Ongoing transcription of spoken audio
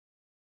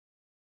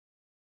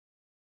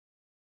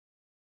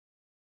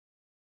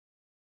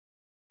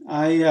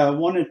I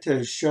wanted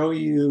to show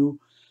you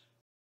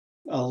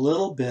a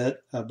little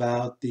bit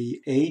about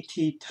the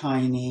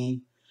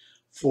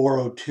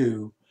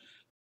ATTINY402.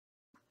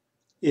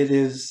 It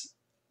is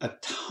a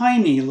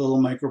tiny little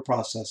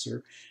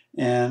microprocessor,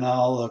 and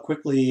I'll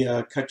quickly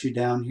cut you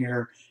down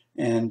here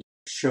and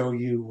show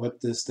you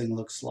what this thing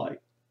looks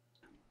like.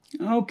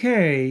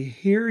 Okay,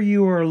 here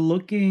you are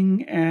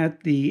looking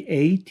at the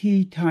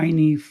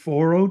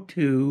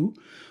ATTINY402.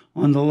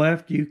 On the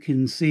left, you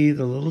can see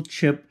the little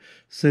chip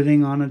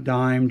sitting on a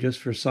dime just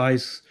for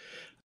size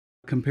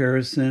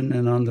comparison,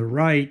 and on the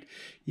right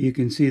you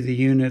can see the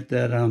unit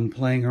that I'm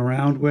playing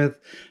around with.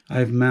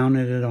 I've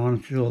mounted it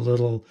onto a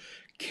little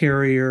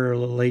carrier, a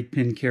little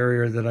 8-pin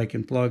carrier that I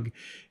can plug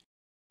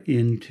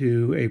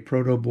into a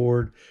proto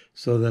board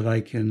so that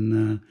I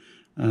can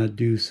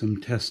do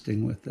some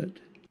testing with it.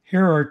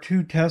 Here are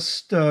two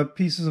test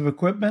pieces of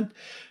equipment.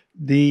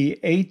 The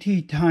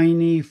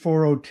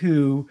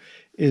ATTINY402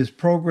 is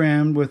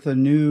programmed with a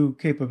new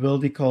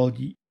capability called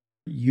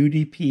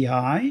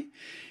Udpi,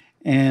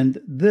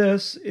 and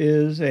this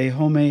is a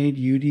homemade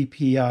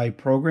Udpi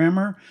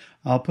programmer.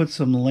 I'll put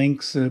some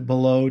links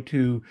below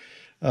to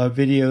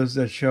videos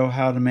that show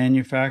how to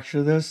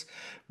manufacture this,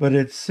 but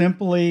it's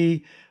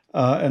simply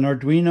an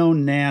Arduino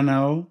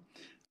Nano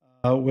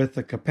with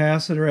a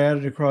capacitor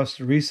added across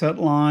the reset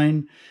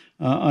line.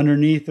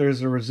 Underneath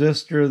there's a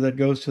resistor that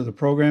goes to the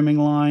programming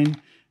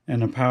line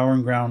and a power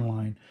and ground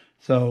line.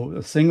 So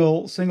a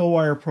single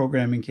wire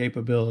programming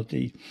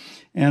capability.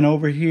 And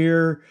over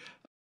here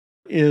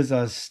is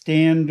a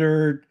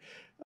standard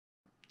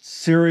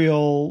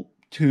serial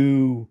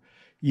to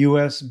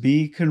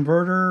USB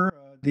converter.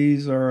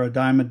 These are a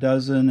dime a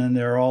dozen and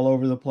they're all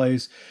over the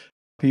place.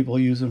 People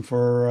use them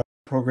for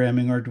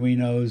programming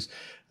Arduinos,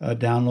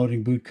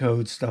 downloading boot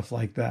codes, stuff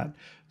like that.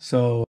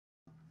 So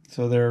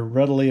they're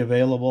readily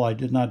available. I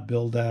did not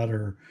build that,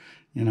 or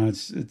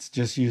it's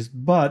just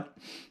used. But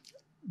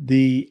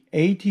the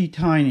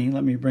ATTINY,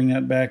 let me bring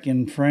that back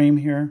in frame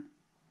here.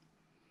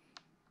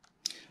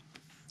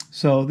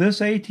 So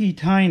this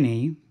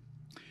ATTINY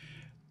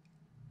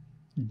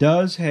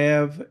does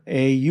have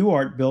a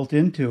UART built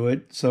into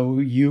it, so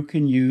you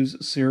can use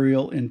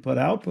serial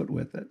input-output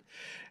with it.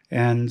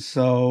 And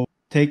so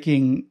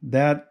taking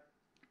that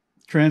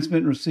transmit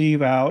and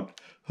receive out,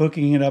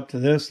 hooking it up to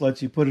this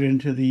lets you put it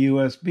into the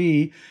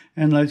USB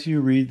and lets you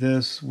read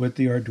this with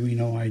the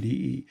Arduino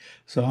IDE.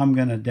 So I'm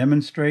going to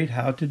demonstrate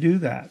how to do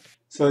that.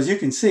 So as you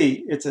can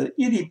see, it's an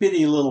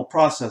itty-bitty little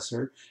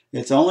processor.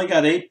 It's only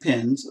got 8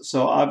 pins,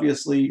 so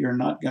obviously you're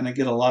not going to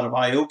get a lot of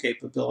I/O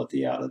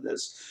capability out of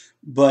this.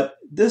 But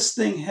this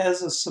thing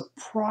has a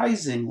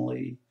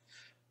surprisingly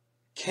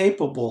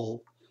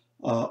capable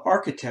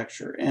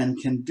architecture and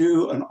can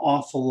do an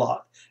awful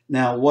lot.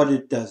 Now, what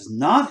it does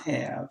not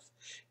have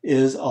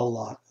is a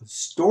lot of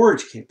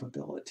storage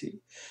capability.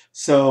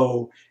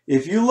 So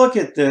if you look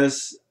at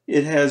this,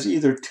 it has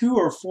either 2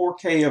 or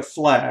 4K of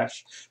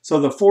flash. So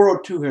the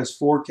 402 has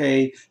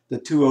 4K, the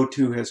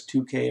 202 has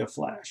 2K of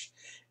flash.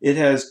 It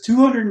has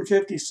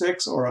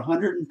 256 or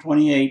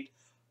 128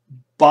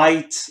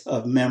 bytes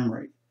of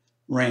memory,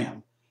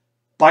 RAM.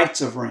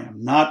 Bytes of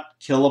RAM, not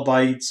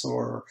kilobytes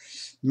or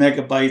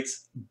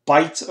megabytes,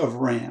 bytes of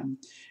RAM.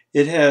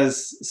 It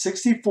has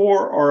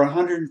 64 or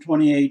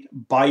 128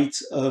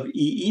 bytes of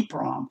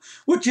EEPROM,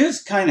 which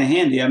is kind of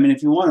handy. I mean,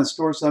 if you want to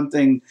store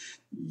something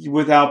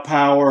without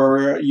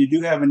power, you do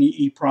have an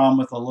EEPROM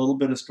with a little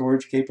bit of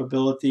storage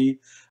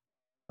capability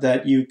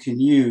that you can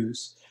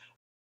use.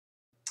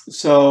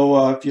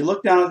 So if you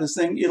look down at this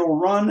thing, it'll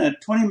run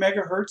at 20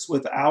 megahertz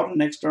without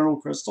an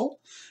external crystal,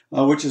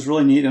 which is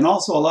really neat, and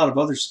also a lot of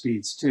other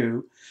speeds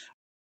too.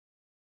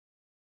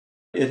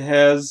 It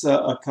has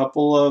a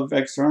couple of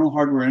external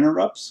hardware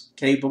interrupts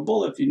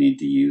capable if you need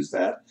to use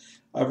that.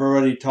 I've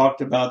already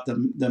talked about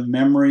the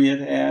memory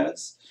it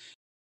has.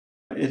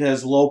 It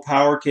has low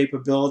power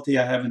capability.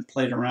 I haven't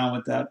played around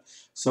with that,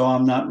 so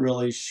I'm not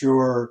really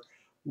sure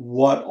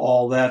what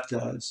all that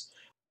does.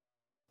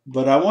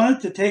 But I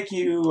wanted to take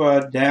you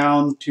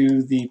down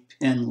to the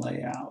pin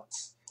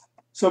layouts.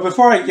 So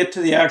before I get to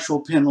the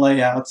actual pin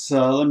layouts,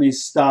 let me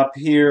stop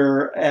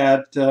here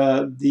at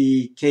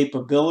the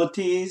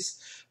capabilities.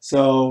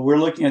 So we're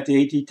looking at the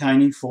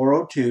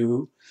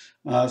ATTINY402.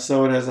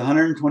 So it has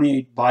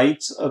 128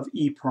 bytes of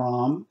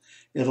EEPROM.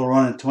 It'll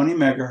run at 20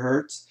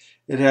 megahertz.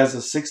 It has a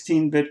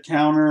 16-bit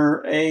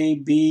counter, A,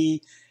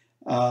 B,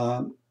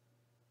 and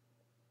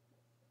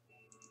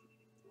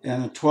a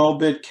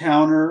 12-bit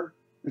counter.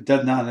 It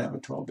does not have a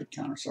 12-bit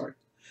counter, sorry.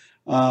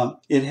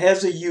 It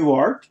has a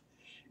UART.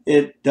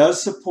 It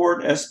does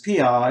support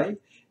SPI.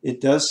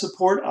 It does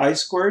support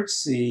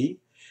I2C.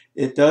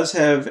 It does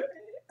have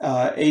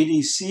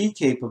ADC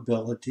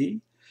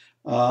capability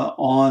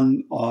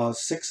on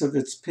 6 of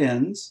its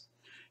pins.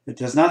 It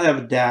does not have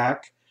a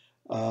DAC.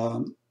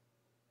 I'm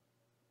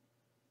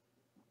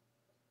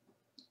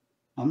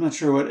not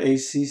sure what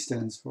AC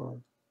stands for.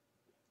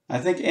 I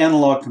think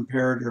analog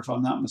comparator, if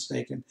I'm not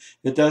mistaken.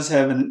 It does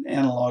have an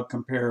analog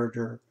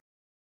comparator.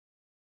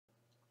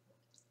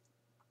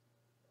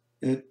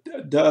 It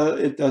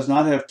does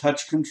not have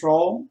touch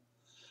control.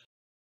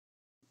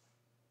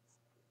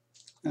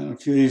 And a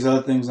few of these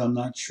other things I'm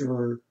not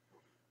sure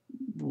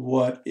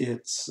what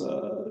it's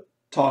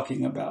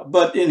talking about.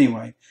 But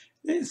anyway,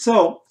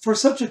 so for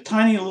such a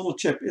tiny little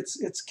chip,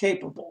 it's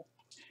capable.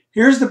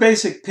 Here's the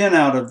basic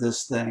pinout of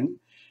this thing.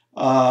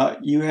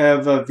 You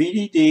have a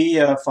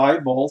VDD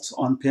 5 volts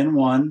on pin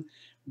 1,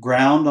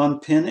 ground on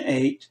pin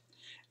 8,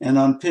 and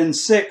on pin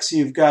 6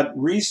 you've got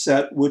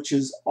reset, which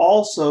is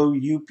also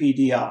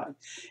UPDI.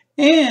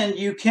 And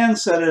you can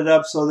set it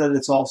up so that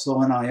it's also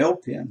an IO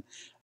pin.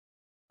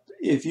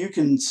 If you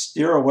can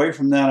steer away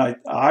from that,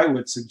 I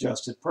would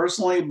suggest it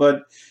personally,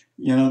 but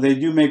you know, they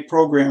do make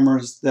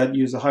programmers that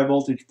use a high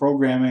voltage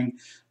programming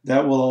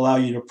that will allow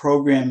you to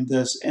program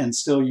this and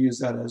still use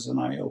that as an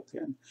IO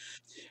pin.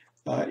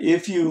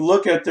 If you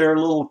look at their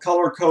little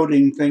color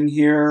coding thing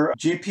here,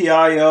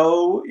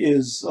 GPIO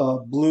is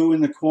blue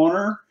in the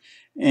corner,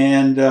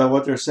 and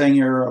what they're saying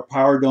here, a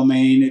power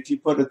domain. If you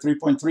put a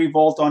 3.3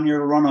 volt on here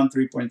to run on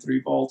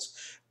 3.3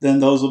 volts, then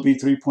those will be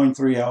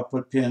 3.3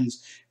 output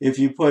pins. If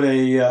you put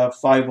a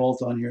 5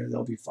 volt on here,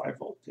 they'll be 5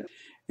 volt pins.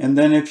 And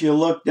then if you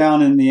look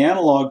down in the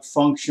analog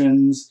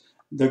functions,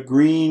 the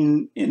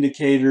green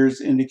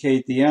indicators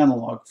indicate the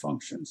analog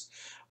functions.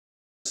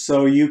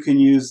 So you can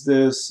use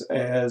this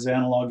as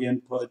analog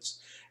inputs,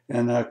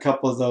 and a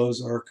couple of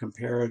those are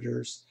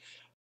comparators.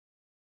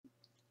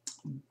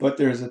 But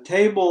there's a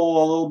table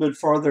a little bit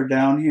farther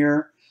down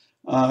here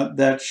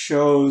that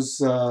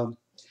shows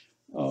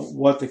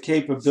what the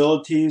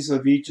capabilities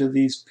of each of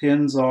these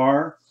pins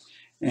are.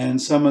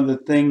 And some of the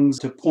things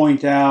to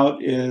point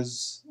out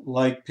is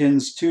like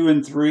pins 2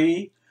 and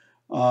 3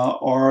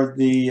 are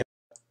the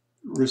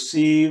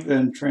receive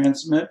and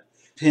transmit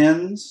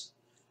pins.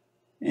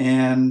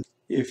 And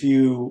if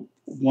you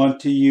want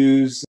to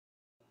use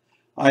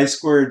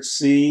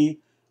I2C,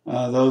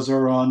 those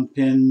are on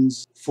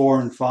pins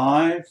 4 and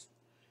 5.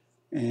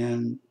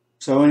 And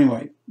so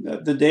anyway,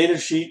 the data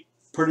sheet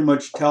pretty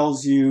much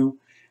tells you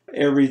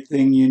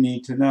everything you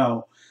need to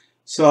know.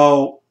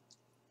 So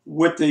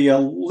with the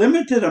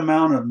limited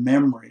amount of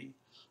memory,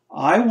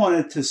 I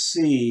wanted to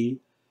see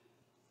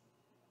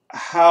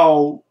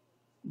how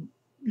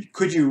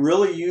could you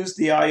really use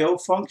the IO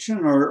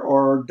function,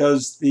 or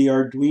does the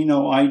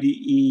Arduino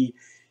IDE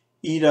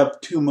eat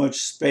up too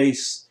much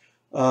space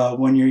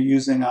when you're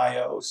using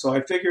IO. So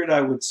I figured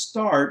I would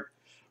start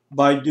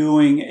by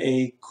doing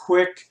a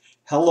quick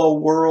hello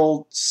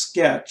world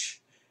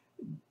sketch,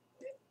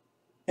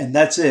 and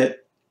that's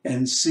it,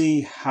 and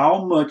see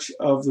how much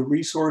of the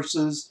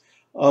resources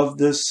of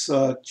this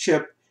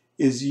chip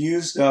is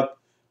used up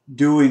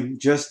doing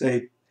just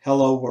a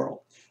hello world.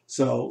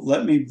 So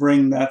let me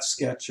bring that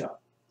sketch up.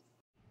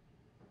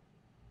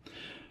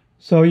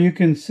 So you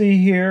can see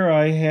here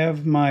I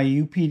have my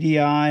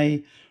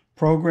UPDI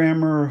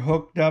programmer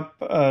hooked up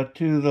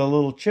to the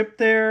little chip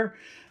there.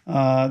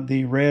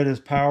 The red is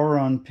power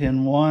on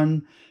pin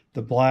 1,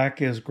 the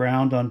black is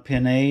ground on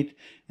pin 8,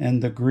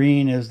 and the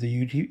green is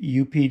the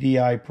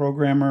UPDI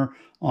programmer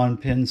on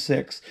pin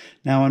 6.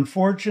 Now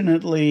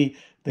unfortunately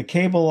the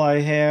cable I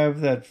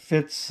have that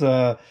fits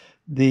the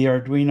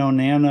Arduino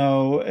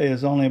Nano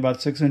is only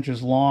about 6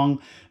 inches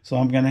long, so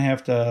I'm going to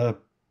have to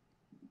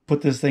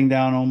put this thing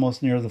down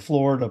almost near the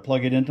floor to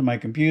plug it into my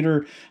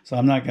computer. So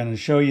I'm not going to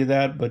show you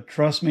that, but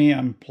trust me,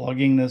 I'm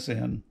plugging this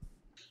in.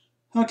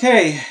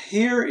 Okay,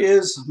 here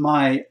is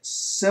my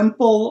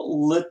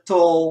simple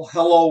little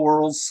hello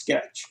world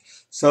sketch.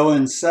 So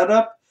in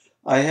setup,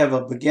 I have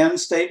a begin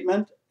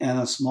statement and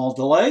a small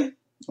delay,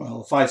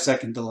 well, a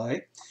 5-second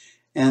delay.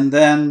 And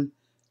then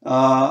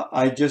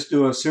I just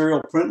do a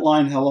serial print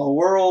line hello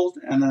world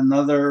and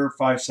another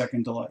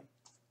 5-second delay.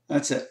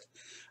 That's it.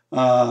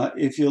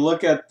 If you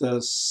look at the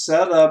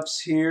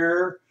setups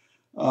here,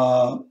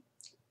 well,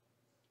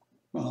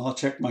 I'll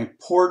check my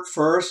port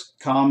first,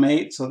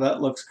 COM8, so that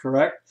looks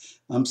correct.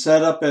 I'm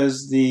set up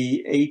as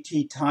the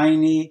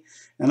ATTINY,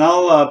 and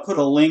I'll put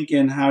a link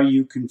in how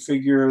you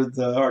configure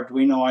the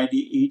Arduino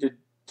IDE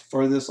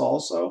for this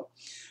also.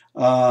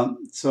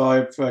 So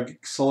I've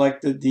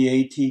selected the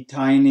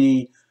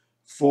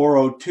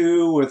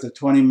ATTINY402 with a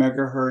 20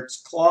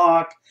 megahertz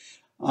clock.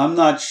 I'm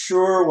not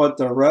sure what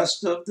the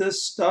rest of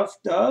this stuff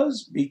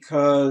does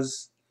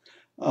because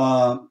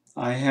I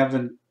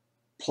haven't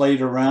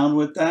played around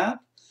with that.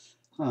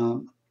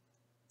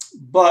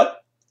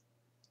 But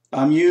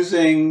I'm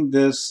using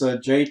this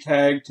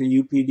JTAG to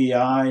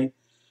UPDI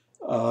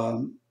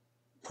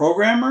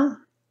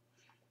programmer,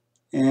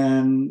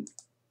 and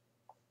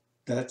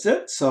that's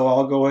it. So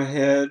I'll go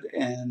ahead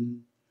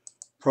and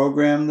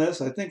program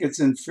this. I think it's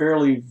in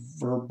fairly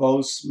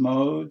verbose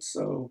mode,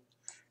 so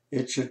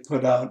it should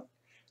put out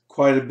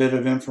quite a bit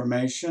of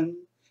information.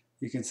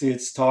 You can see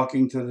it's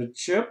talking to the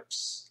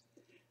chips,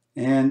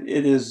 and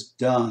it is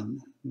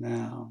done.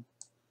 Now,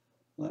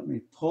 let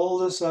me pull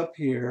this up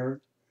here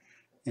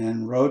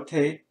and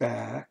rotate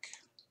back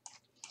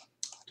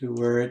to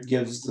where it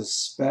gives the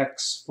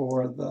specs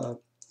for the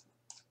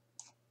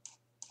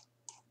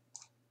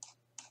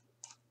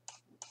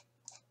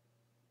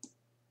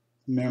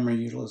memory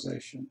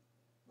utilization.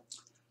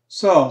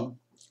 So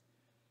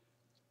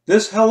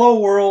this Hello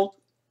World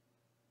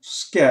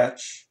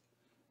sketch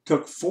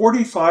took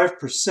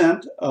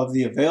 45% of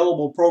the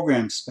available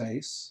program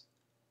space,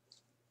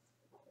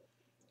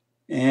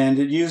 and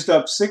it used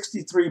up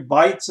 63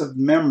 bytes of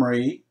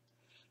memory.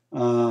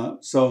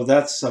 So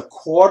that's a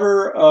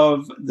quarter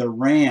of the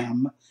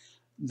RAM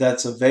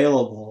that's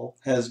available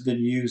has been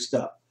used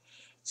up.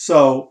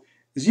 So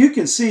as you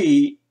can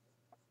see,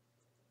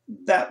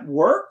 that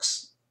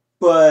works,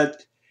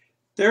 but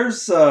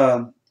there's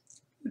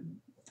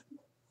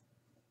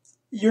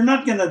you're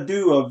not going to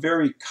do a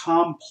very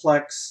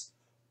complex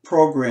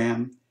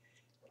program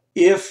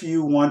if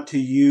you want to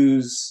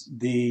use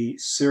the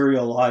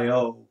Serial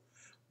IO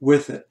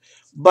with it.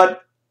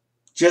 But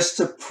just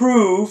to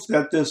prove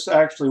that this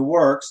actually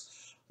works,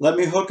 let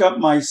me hook up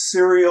my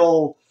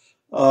serial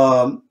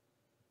to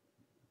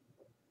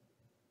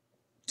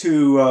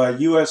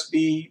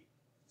USB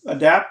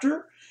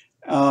adapter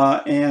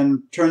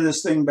and turn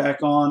this thing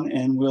back on,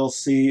 and we'll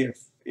see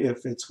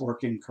if it's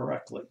working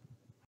correctly.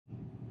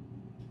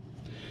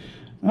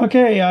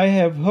 Okay, I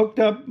have hooked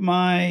up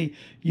my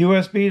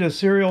USB to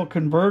serial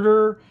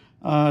converter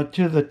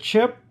to the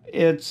chip.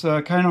 It's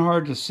kind of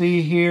hard to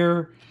see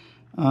here,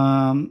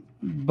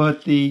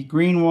 but the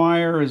green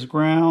wire is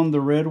ground,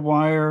 the red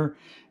wire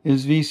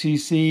is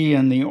VCC,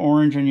 and the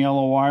orange and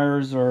yellow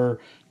wires are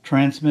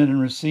transmit and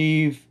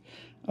receive,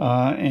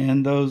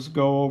 and those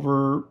go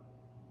over,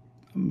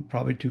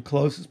 probably too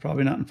close, it's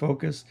probably not in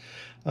focus,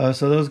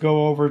 so those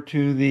go over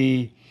to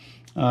the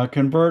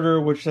converter,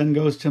 which then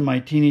goes to my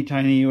teeny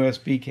tiny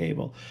USB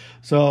cable.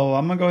 So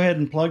I'm going to go ahead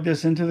and plug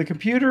this into the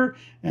computer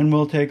and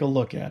we'll take a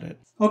look at it.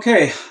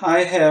 Okay,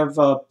 I have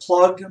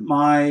plugged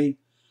my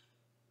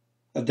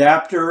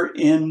adapter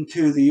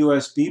into the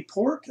USB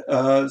port,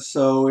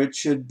 so it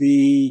should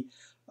be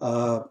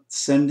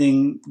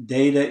sending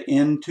data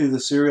into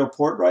the serial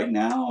port right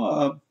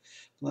now.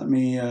 Let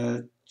me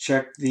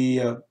check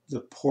the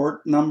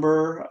port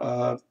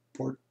number,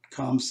 port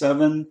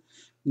COM7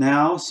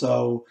 now.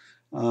 So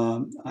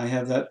I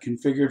have that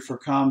configured for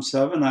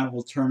COM7. I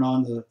will turn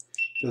on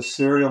the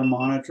serial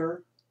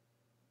monitor.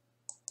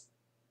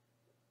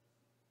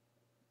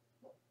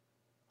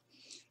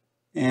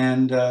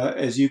 And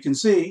as you can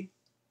see,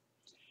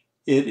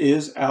 it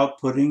is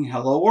outputting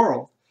Hello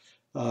World.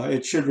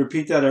 It should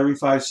repeat that every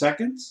 5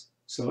 seconds.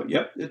 So,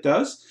 yep, it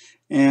does.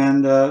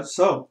 And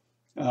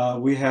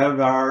we have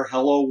our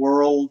Hello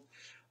World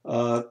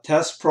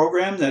test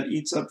program that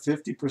eats up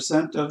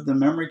 50% of the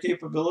memory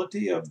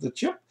capability of the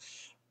chip,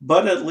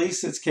 but at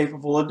least it's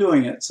capable of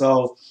doing it.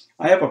 So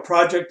I have a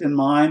project in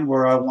mind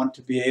where I want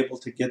to be able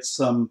to get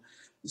some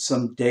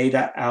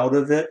data out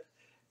of it,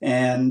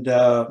 and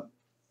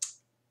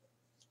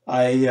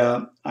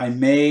I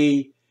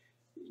may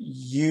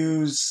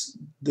use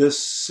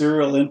this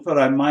serial input.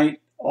 I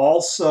might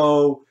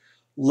also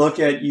look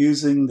at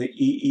using the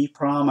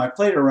EEPROM. I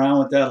played around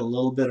with that a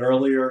little bit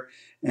earlier,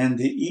 and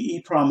the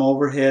EEPROM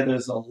overhead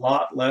is a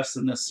lot less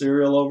than the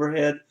serial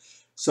overhead.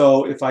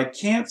 So if I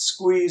can't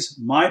squeeze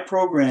my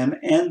program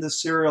and the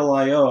serial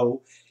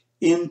IO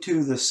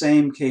into the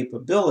same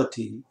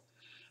capability,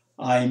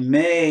 I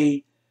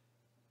may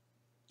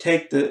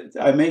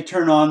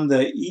turn on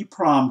the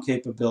EEPROM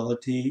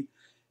capability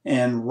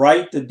and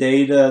write the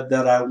data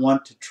that I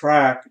want to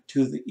track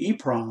to the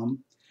EEPROM,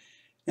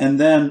 and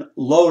then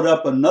load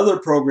up another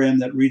program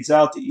that reads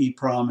out the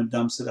EEPROM and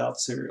dumps it out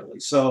serially.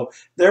 So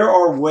there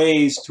are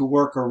ways to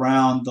work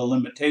around the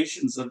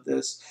limitations of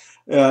this.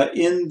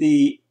 In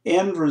the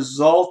end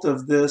result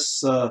of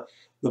this, the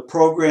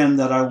program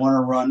that I want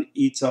to run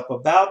eats up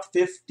about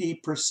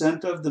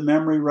 50% of the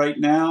memory right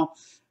now,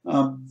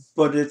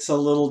 but it's a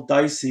little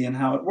dicey in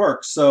how it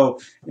works. So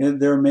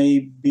there may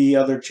be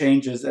other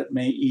changes that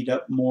may eat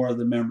up more of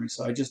the memory.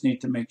 So I just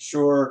need to make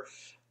sure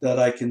that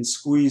I can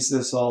squeeze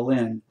this all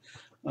in.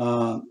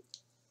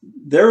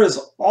 There is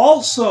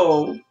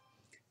also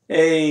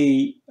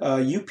a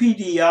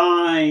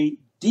UPDI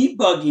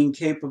debugging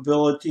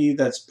capability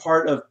that's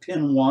part of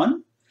pin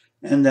 1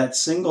 and that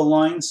single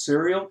line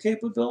serial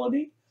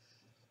capability,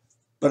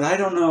 but I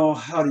don't know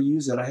how to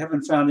use it. I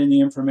haven't found any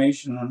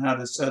information on how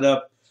to set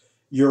up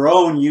your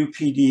own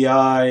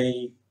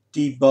UPDI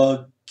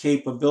debug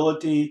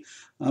capability.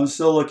 I'm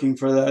still looking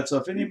for that. So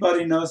if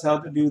anybody knows how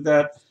to do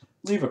that,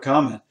 leave a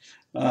comment.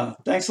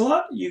 Thanks a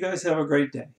lot. You guys have a great day.